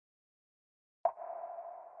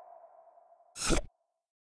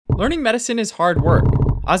Learning medicine is hard work.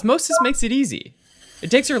 Osmosis makes it easy.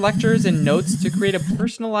 It takes your lectures and notes to create a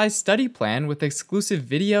personalized study plan with exclusive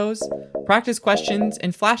videos, practice questions,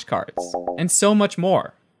 and flashcards, and so much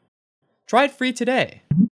more. Try it free today.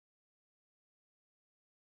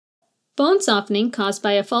 Bone softening caused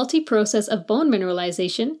by a faulty process of bone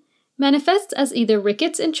mineralization manifests as either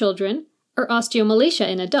rickets in children or osteomalacia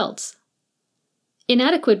in adults.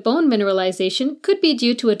 Inadequate bone mineralization could be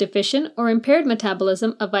due to a deficient or impaired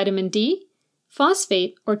metabolism of vitamin D,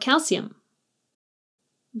 phosphate, or calcium.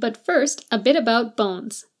 But first, a bit about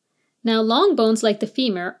bones. Now, long bones like the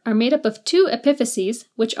femur are made up of two epiphyses,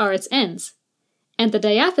 which are its ends, and the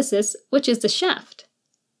diaphysis, which is the shaft.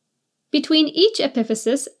 Between each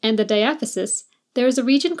epiphysis and the diaphysis, there is a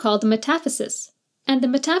region called the metaphysis, and the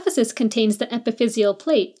metaphysis contains the epiphyseal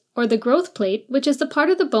plate, or the growth plate, which is the part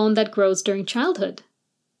of the bone that grows during childhood.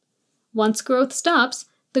 Once growth stops,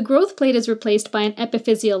 the growth plate is replaced by an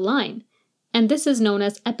epiphyseal line, and this is known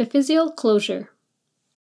as epiphyseal closure.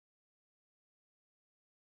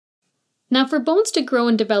 Now, for bones to grow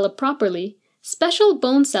and develop properly, special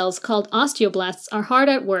bone cells called osteoblasts are hard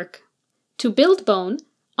at work. To build bone,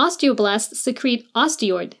 osteoblasts secrete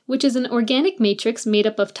osteoid, which is an organic matrix made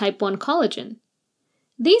up of type 1 collagen.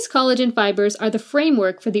 These collagen fibers are the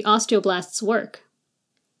framework for the osteoblast's work.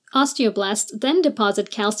 Osteoblasts then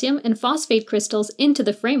deposit calcium and phosphate crystals into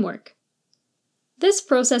the framework. This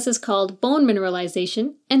process is called bone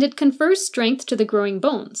mineralization, and it confers strength to the growing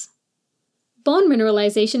bones. Bone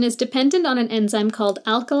mineralization is dependent on an enzyme called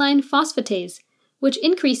alkaline phosphatase, which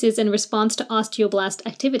increases in response to osteoblast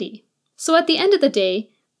activity. So at the end of the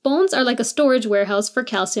day, bones are like a storage warehouse for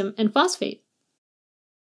calcium and phosphate.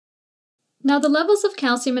 Now, the levels of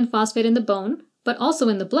calcium and phosphate in the bone, but also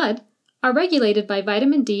in the blood, are regulated by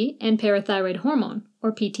vitamin D and parathyroid hormone,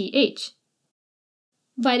 or PTH.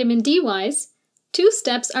 Vitamin D-wise, two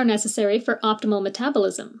steps are necessary for optimal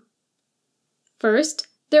metabolism. First,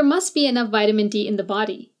 there must be enough vitamin D in the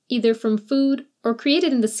body, either from food or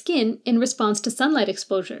created in the skin in response to sunlight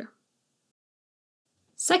exposure.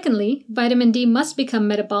 Secondly, vitamin D must become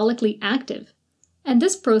metabolically active, and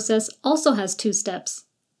this process also has two steps.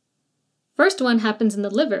 First one happens in the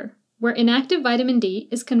liver, where inactive vitamin D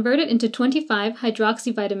is converted into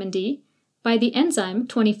 25-hydroxyvitamin D by the enzyme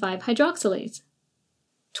 25-hydroxylase.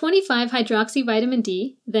 25-hydroxyvitamin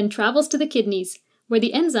D then travels to the kidneys, where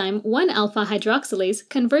the enzyme 1-alpha-hydroxylase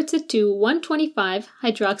converts it to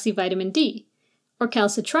 1,25-hydroxyvitamin D, or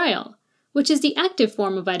calcitriol, which is the active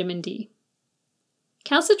form of vitamin D.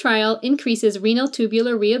 Calcitriol increases renal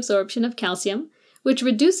tubular reabsorption of calcium, which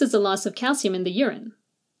reduces the loss of calcium in the urine.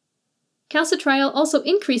 Calcitriol also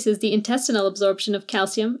increases the intestinal absorption of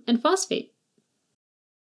calcium and phosphate.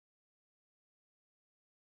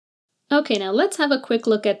 Okay, now let's have a quick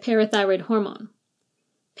look at parathyroid hormone.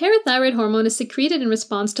 Parathyroid hormone is secreted in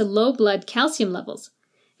response to low blood calcium levels,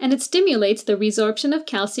 and it stimulates the resorption of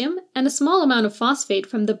calcium and a small amount of phosphate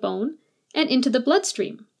from the bone and into the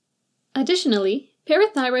bloodstream. Additionally,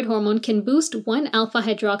 parathyroid hormone can boost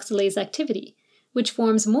 1-alpha-hydroxylase activity, which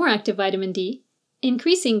forms more active vitamin D,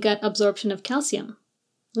 increasing gut absorption of calcium.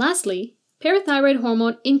 Lastly, parathyroid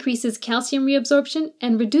hormone increases calcium reabsorption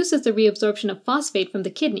and reduces the reabsorption of phosphate from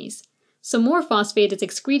the kidneys, so more phosphate is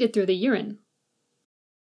excreted through the urine.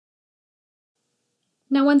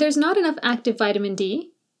 Now, when there's not enough active vitamin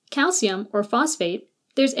D, calcium, or phosphate,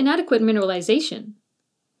 there's inadequate mineralization.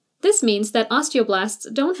 This means that osteoblasts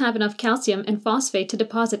don't have enough calcium and phosphate to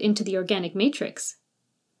deposit into the organic matrix.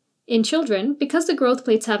 In children, because the growth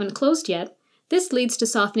plates haven't closed yet, this leads to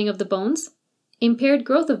softening of the bones, impaired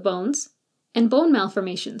growth of bones, and bone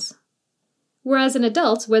malformations. Whereas in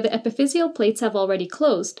adults, where the epiphyseal plates have already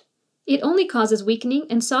closed, it only causes weakening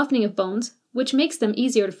and softening of bones, which makes them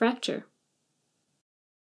easier to fracture.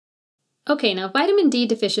 Okay, now vitamin D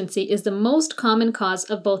deficiency is the most common cause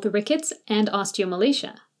of both rickets and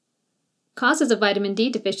osteomalacia. Causes of vitamin D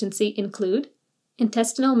deficiency include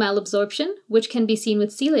intestinal malabsorption, which can be seen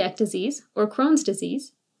with celiac disease or Crohn's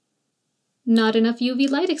disease, not enough UV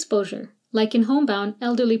light exposure, like in homebound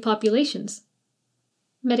elderly populations.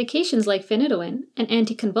 Medications like phenytoin, an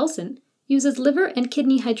anticonvulsant, uses liver and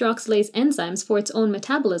kidney hydroxylase enzymes for its own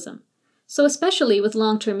metabolism, so especially with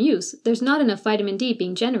long-term use, there's not enough vitamin D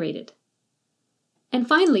being generated. And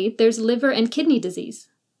finally, there's liver and kidney disease.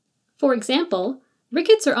 For example,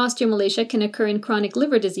 rickets or osteomalacia can occur in chronic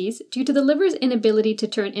liver disease due to the liver's inability to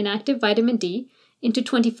turn inactive vitamin D into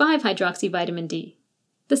 25-hydroxyvitamin D.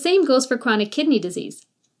 The same goes for chronic kidney disease,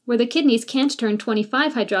 where the kidneys can't turn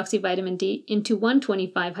 25-hydroxyvitamin D into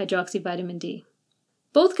 1,25-hydroxyvitamin D.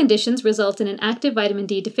 Both conditions result in an active vitamin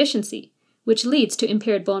D deficiency, which leads to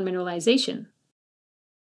impaired bone mineralization.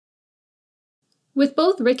 With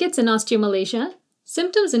both rickets and osteomalacia,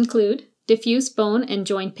 symptoms include diffuse bone and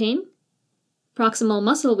joint pain, proximal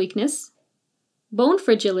muscle weakness, bone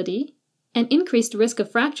fragility, and increased risk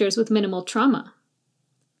of fractures with minimal trauma.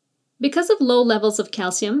 Because of low levels of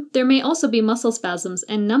calcium, there may also be muscle spasms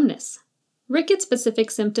and numbness.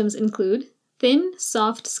 Rickets-specific symptoms include thin,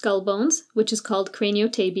 soft skull bones, which is called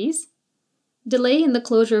craniotabes, delay in the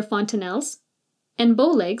closure of fontanelles, and bow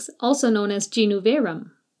legs, also known as genu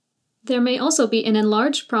varum. There may also be an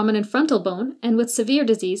enlarged prominent frontal bone and, with severe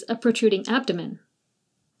disease, a protruding abdomen.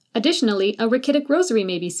 Additionally, a ricketic rosary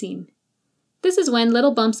may be seen. This is when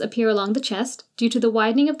little bumps appear along the chest due to the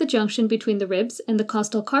widening of the junction between the ribs and the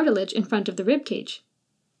costal cartilage in front of the rib cage.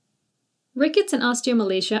 Rickets and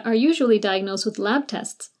osteomalacia are usually diagnosed with lab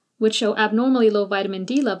tests, which show abnormally low vitamin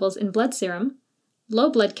D levels in blood serum, low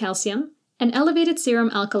blood calcium, and elevated serum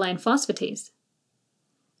alkaline phosphatase.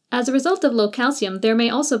 As a result of low calcium, there may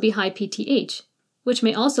also be high PTH, which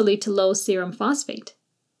may also lead to low serum phosphate.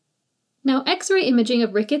 Now, X-ray imaging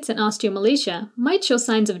of rickets and osteomalacia might show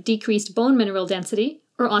signs of decreased bone mineral density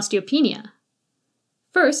or osteopenia.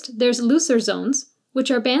 First, there's looser zones,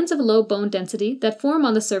 which are bands of low bone density that form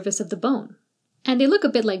on the surface of the bone. And they look a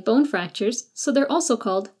bit like bone fractures, so they're also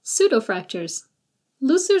called pseudofractures.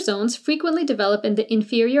 Looser zones frequently develop in the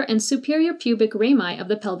inferior and superior pubic rami of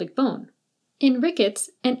the pelvic bone. In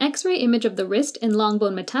rickets, an X-ray image of the wrist and long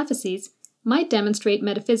bone metaphyses might demonstrate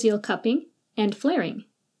metaphyseal cupping and flaring.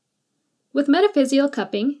 With metaphyseal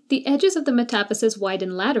cupping, the edges of the metaphysis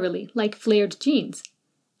widen laterally, like flared jeans,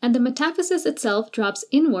 and the metaphysis itself drops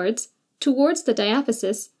inwards towards the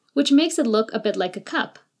diaphysis, which makes it look a bit like a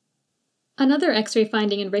cup. Another X-ray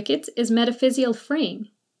finding in rickets is metaphyseal fraying.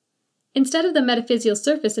 Instead of the metaphyseal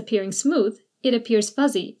surface appearing smooth, it appears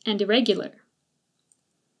fuzzy and irregular.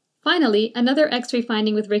 Finally, another X-ray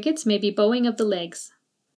finding with rickets may be bowing of the legs.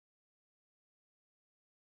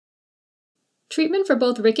 Treatment for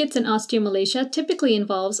both rickets and osteomalacia typically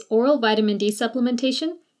involves oral vitamin D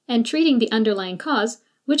supplementation and treating the underlying cause,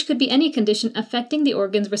 which could be any condition affecting the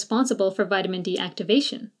organs responsible for vitamin D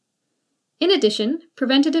activation. In addition,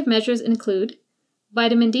 preventative measures include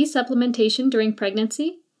vitamin D supplementation during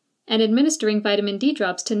pregnancy and administering vitamin D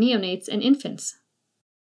drops to neonates and infants.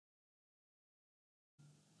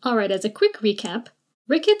 Alright, as a quick recap,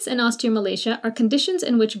 rickets and osteomalacia are conditions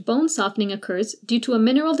in which bone softening occurs due to a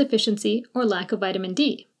mineral deficiency or lack of vitamin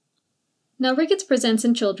D. Now, rickets presents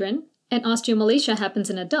in children, and osteomalacia happens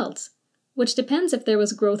in adults, which depends if there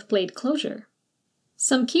was growth plate closure.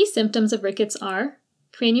 Some key symptoms of rickets are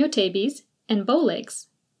craniotabes and bow legs.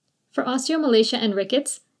 For osteomalacia and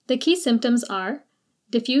rickets, the key symptoms are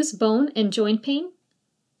diffuse bone and joint pain,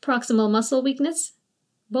 proximal muscle weakness,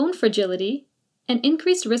 bone fragility, and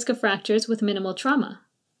increased risk of fractures with minimal trauma.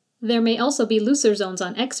 There may also be looser zones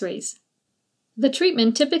on X-rays. The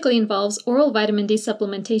treatment typically involves oral vitamin D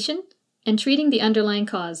supplementation and treating the underlying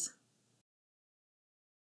cause.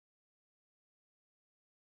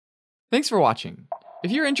 Thanks for watching.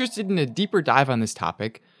 If you're interested in a deeper dive on this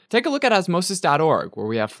topic, take a look at osmosis.org, where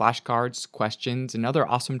we have flashcards, questions, and other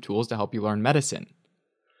awesome tools to help you learn medicine.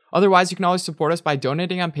 Otherwise, you can always support us by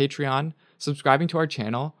donating on Patreon, subscribing to our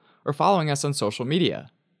channel, or following us on social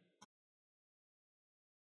media.